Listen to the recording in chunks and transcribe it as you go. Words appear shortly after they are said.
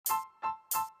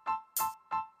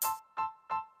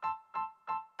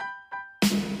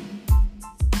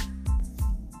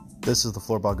This is the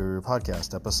Floorball Guru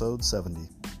Podcast, episode 70.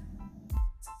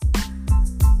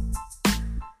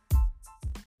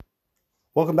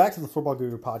 Welcome back to the Floorball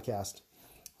Guru Podcast.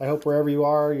 I hope wherever you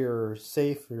are, you're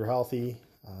safe, you're healthy,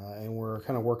 and we're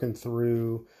kind of working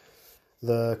through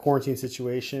the quarantine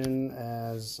situation,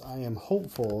 as I am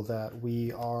hopeful that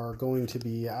we are going to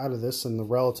be out of this in the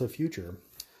relative future.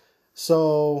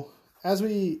 So as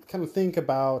we kind of think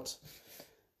about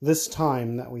this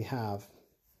time that we have,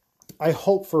 I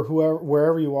hope for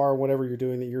wherever you are, whatever you're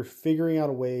doing, that you're figuring out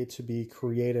a way to be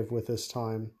creative with this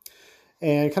time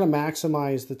and kind of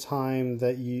maximize the time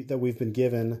that we've been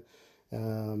given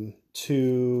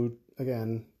to,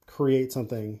 again, create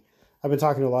something. I've been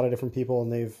talking to a lot of different people,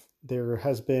 and there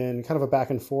has been kind of a back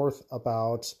and forth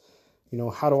about,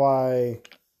 how do I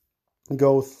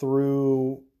go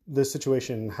through this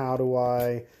situation? How do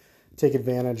I take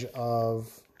advantage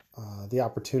of the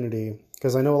opportunity?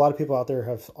 Because I know a lot of people out there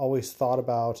have always thought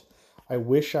about, I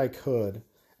wish I could,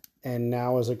 and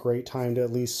now is a great time to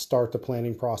at least start the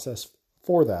planning process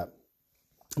for that.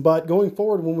 But going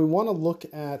forward, when we want to look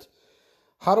at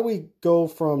how do we go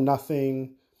from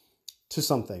nothing to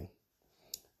something,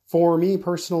 for me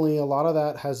personally, a lot of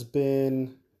that has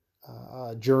been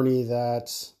a journey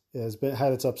that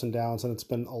had its ups and downs, and it's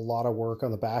been a lot of work on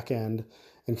the back end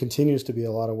and continues to be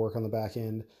a lot of work on the back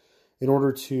end in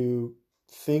order to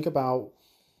think about,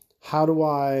 how do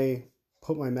I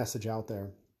put my message out there?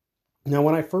 Now,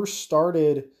 when I first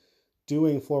started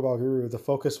doing Floorball Guru, the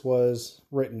focus was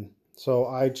written. So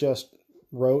I just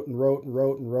wrote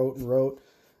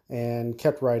and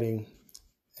kept writing.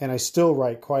 And I still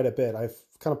write quite a bit. I've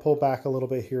kind of pulled back a little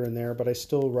bit here and there, but I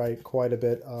still write quite a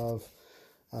bit of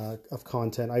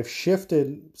content. I've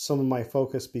shifted some of my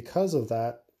focus because of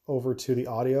that over to the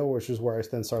audio, which is where I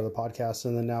then started the podcast,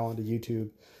 and then now onto YouTube,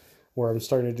 where I'm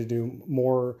starting to do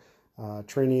more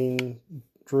training,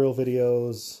 drill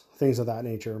videos, things of that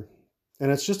nature.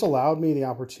 And it's just allowed me the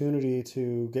opportunity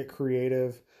to get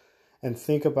creative and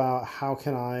think about, how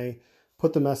can I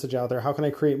put the message out there? How can I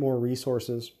create more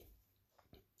resources?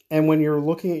 And when you're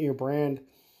looking at your brand,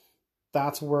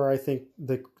 that's where I think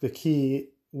the key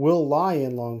will lie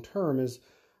in long term, is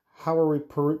how are we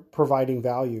providing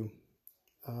value?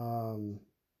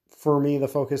 For me, the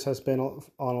focus has been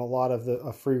on a lot of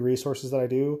the free resources that I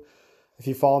do. If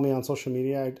you follow me on social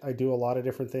media, I do a lot of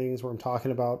different things where I'm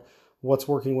talking about what's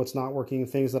working, what's not working,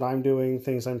 things that I'm doing,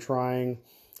 things I'm trying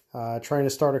to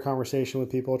start a conversation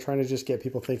with people, trying to just get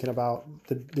people thinking about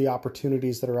the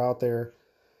opportunities that are out there.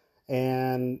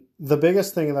 And the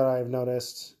biggest thing that I've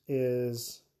noticed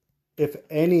is, if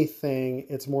anything,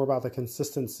 it's more about the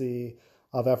consistency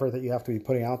of effort that you have to be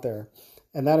putting out there.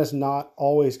 And that is not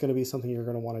always going to be something you're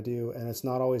going to want to do. And it's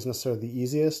not always necessarily the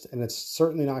easiest. And it's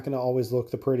certainly not going to always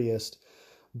look the prettiest.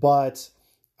 But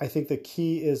I think the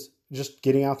key is just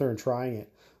getting out there and trying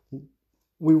it.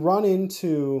 We run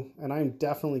into, and I'm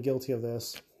definitely guilty of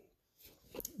this,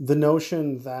 the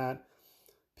notion that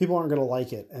people aren't going to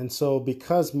like it. And so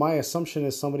because my assumption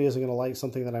is somebody isn't going to like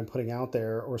something that I'm putting out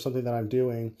there or something that I'm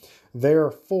doing,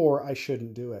 therefore I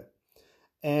shouldn't do it.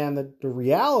 And the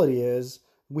reality is,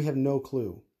 we have no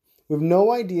clue. We have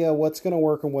no idea what's going to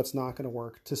work and what's not going to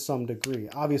work to some degree.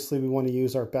 Obviously, we want to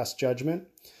use our best judgment.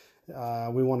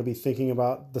 We want to be thinking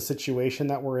about the situation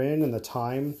that we're in and the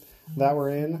time that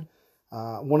we're in.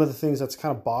 One of the things that's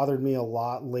kind of bothered me a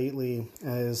lot lately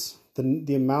is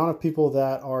the amount of people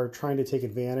that are trying to take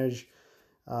advantage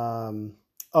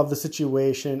of the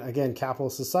situation. Again,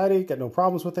 capitalist society, got no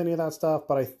problems with any of that stuff.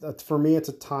 But for me, it's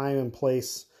a time and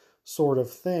place sort of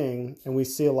thing. And we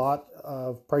see a lot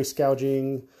of price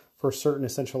gouging for certain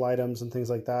essential items and things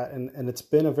like that. And it's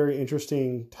been a very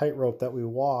interesting tightrope that we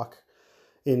walk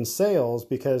in sales,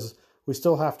 because we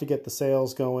still have to get the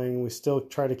sales going. We still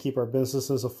try to keep our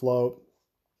businesses afloat.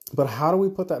 But how do we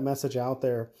put that message out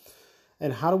there?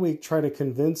 And how do we try to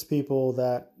convince people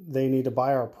that they need to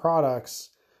buy our products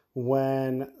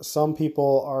when some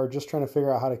people are just trying to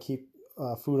figure out how to keep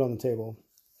food on the table?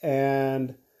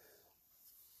 And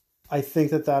I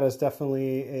think that is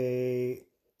definitely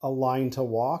a line to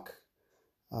walk.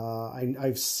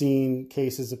 I've seen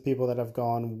cases of people that have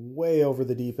gone way over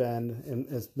the deep end,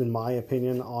 in my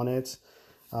opinion, on it.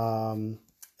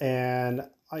 And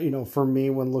for me,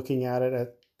 when looking at it,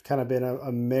 it's kind of been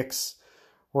a mix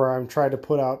where I'm trying to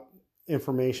put out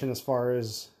information as far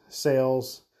as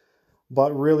sales,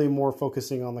 but really more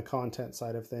focusing on the content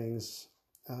side of things.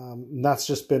 That's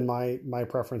just been my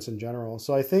preference in general.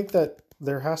 So I think that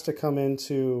there has to come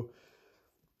into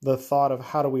the thought of,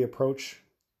 how do we approach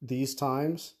these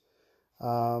times?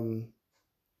 But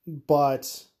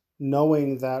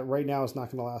knowing that right now is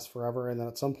not going to last forever, and then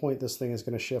at some point this thing is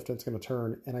going to shift and it's going to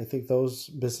turn. And I think those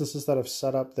businesses that have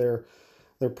set up their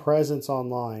presence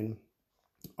online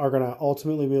are going to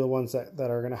ultimately be the ones that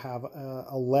are going to have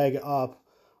a leg up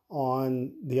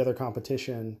on the other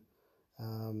competition,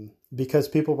 because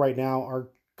people right now are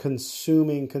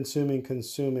consuming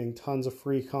tons of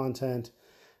free content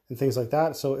and things like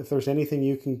that. So if there's anything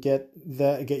you can get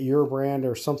your brand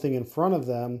or something in front of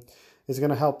them, is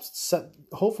going to help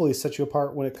hopefully set you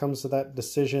apart when it comes to that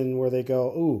decision where they go,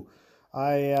 ooh,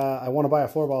 I want to buy a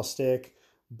floorball stick,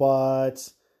 but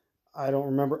I don't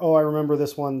remember. Oh, I remember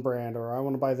this one brand, or I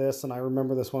want to buy this and I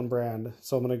remember this one brand,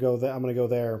 so I'm going to go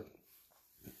there.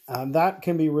 That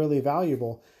can be really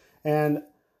valuable. And,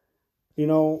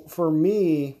 for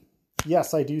me,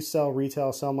 yes, I do sell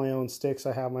retail, sell my own sticks.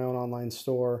 I have my own online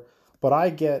store, but I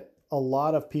get a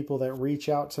lot of people that reach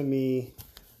out to me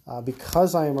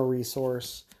because I am a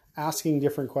resource, asking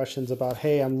different questions about,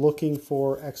 hey, I'm looking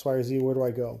for X, Y, or Z. Where do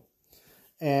I go?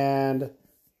 And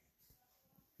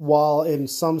while in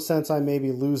some sense I may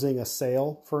be losing a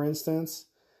sale, for instance,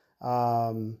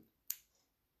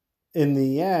 in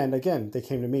the end, again, they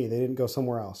came to me. They didn't go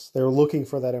somewhere else. They were looking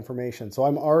for that information. So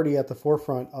I'm already at the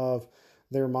forefront of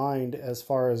their mind as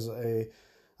far as a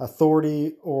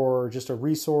authority or just a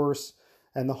resource.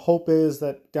 And the hope is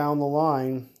that down the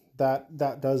line,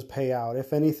 that does pay out.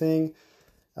 If anything,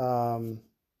 the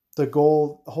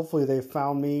goal, hopefully they've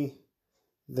found me.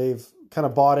 They've kind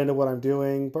of bought into what I'm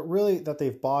doing, but really that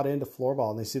they've bought into floorball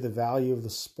and they see the value of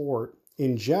the sport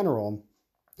in general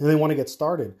and they want to get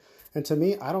started. And to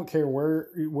me, I don't care where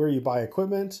you buy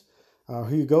equipment,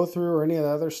 who you go through or any of the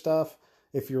other stuff.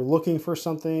 If you're looking for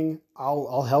something,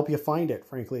 I'll help you find it.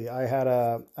 Frankly, I had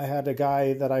a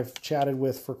guy that I've chatted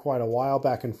with for quite a while,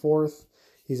 back and forth.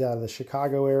 He's out of the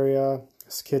Chicago area.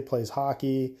 This kid plays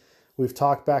hockey. We've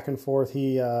talked back and forth.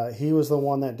 He was the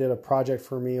one that did a project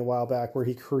for me a while back where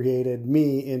he created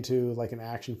me into like an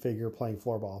action figure playing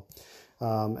floorball.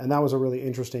 And that was a really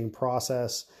interesting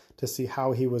process to see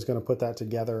how he was going to put that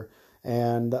together.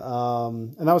 And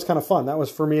that was kind of fun. That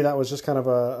was, for me, that was just kind of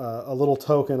a little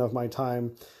token of my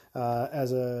time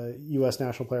as a U.S.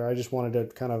 national player. I just wanted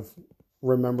to kind of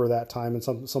remember that time in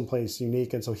some place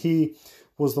unique. And so he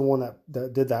was the one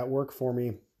that did that work for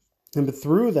me. And but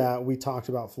through that, we talked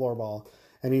about floorball,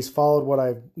 and he's followed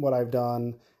what I've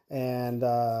done.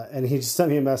 And he just sent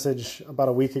me a message about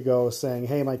a week ago saying,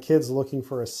 hey, my kid's looking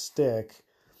for a stick,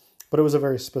 but it was a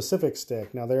very specific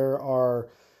stick. Now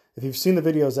if you've seen the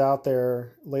videos out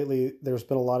there lately, there's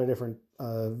been a lot of different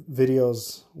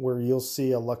videos where you'll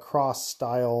see a lacrosse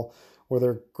style where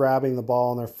they're grabbing the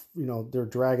ball and they're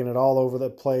dragging it all over the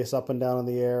place, up and down in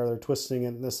the air. They're twisting it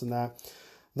and this and that.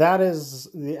 That is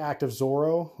the act of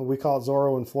Zorro. We call it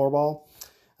Zorro in floorball.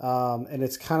 And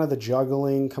it's kind of the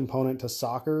juggling component to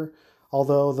soccer.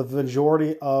 Although the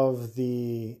majority of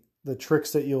the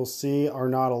tricks that you'll see are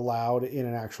not allowed in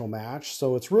an actual match.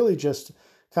 So it's really just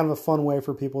kind of a fun way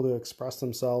for people to express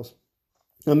themselves.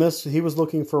 And he was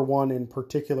looking for one in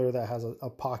particular that has a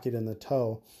pocket in the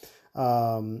toe.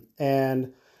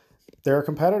 And they're a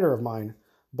competitor of mine,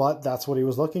 but that's what he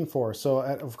was looking for. So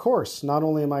of course, not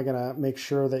only am I going to make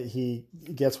sure that he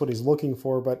gets what he's looking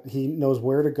for, but he knows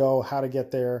where to go, how to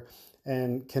get there,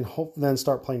 and can then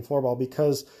start playing floorball.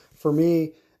 Because for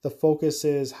me, the focus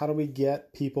is, how do we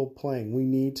get people playing? We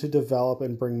need to develop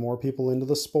and bring more people into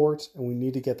the sport, and we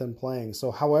need to get them playing.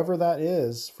 So however that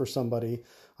is for somebody,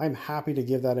 I'm happy to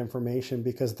give that information,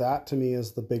 because that to me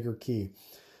is the bigger key.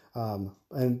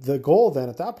 And the goal then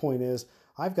at that point is,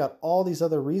 I've got all these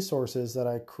other resources that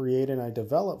I create and I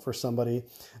develop for somebody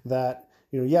that,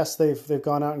 yes, they've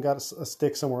gone out and got a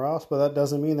stick somewhere else, but that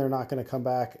doesn't mean they're not going to come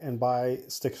back and buy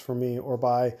sticks from me or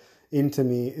buy into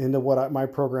what my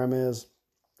program is,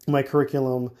 my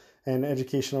curriculum and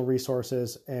educational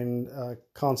resources and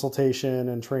consultation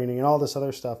and training and all this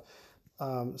other stuff.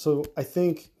 So I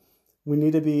think we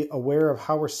need to be aware of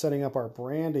how we're setting up our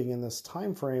branding in this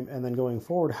time frame, and then going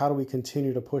forward, how do we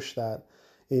continue to push that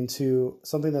into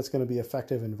something that's going to be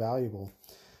effective and valuable.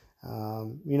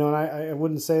 And I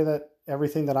wouldn't say that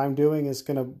everything that I'm doing is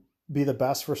going to be the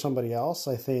best for somebody else.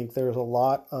 I think there's a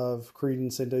lot of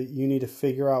credence into, you need to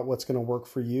figure out what's going to work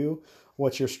for you.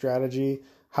 What's your strategy?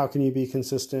 How can you be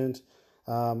consistent?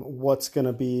 What's going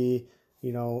to be,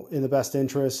 in the best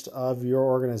interest of your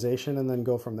organization, and then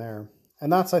go from there.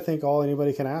 And that's, I think, all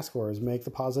anybody can ask for, is make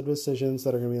the positive decisions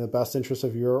that are going to be in the best interest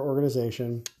of your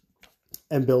organization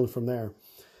and build from there.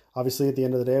 Obviously, at the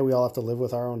end of the day, we all have to live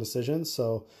with our own decisions.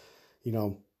 So,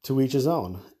 to each his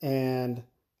own. And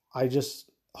I just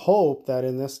hope that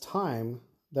in this time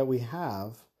that we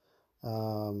have,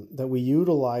 that we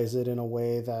utilize it in a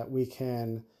way that we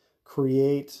can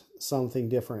create something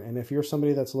different. And if you're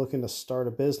somebody that's looking to start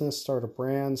a business, start a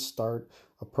brand, start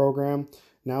a program,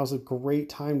 now is a great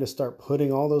time to start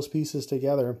putting all those pieces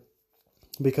together,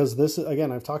 because this,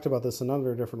 again, I've talked about this in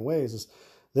other different ways, is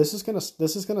this is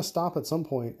gonna stop at some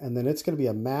point, and then it's gonna be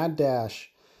a mad dash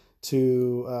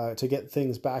to get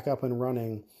things back up and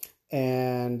running.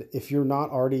 And if you're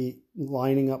not already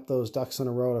lining up those ducks in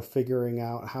a row to figuring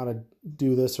out how to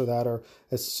do this or that, or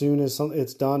as soon as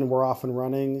it's done and we're off and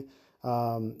running,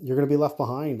 you're going to be left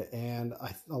behind. And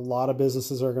a lot of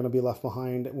businesses are going to be left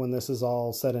behind when this is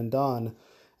all said and done.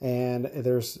 And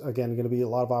there's, again, going to be a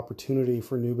lot of opportunity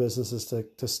for new businesses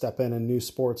to step in, and new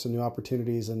sports and new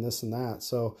opportunities and this and that.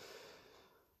 So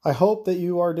I hope that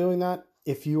you are doing that.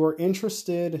 If you are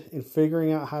interested in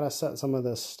figuring out how to set some of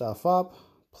this stuff up,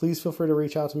 please feel free to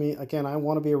reach out to me. Again, I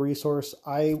want to be a resource.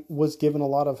 I was given a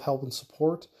lot of help and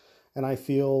support, and I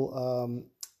feel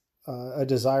a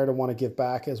desire to want to give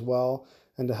back as well,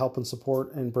 and to help and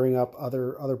support and bring up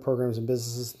other programs and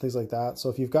businesses and things like that. So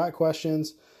if you've got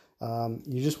questions,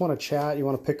 you just want to chat, you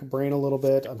want to pick a brain a little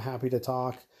bit, I'm happy to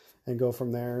talk and go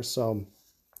from there. So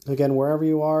again, wherever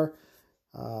you are,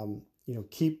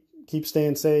 keep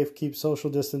staying safe, keep social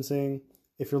distancing.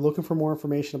 If you're looking for more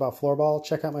information about floorball,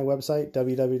 check out my website,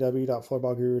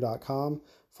 www.floorballguru.com.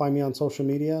 Find me on social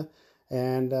media,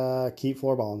 and keep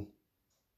floorballing.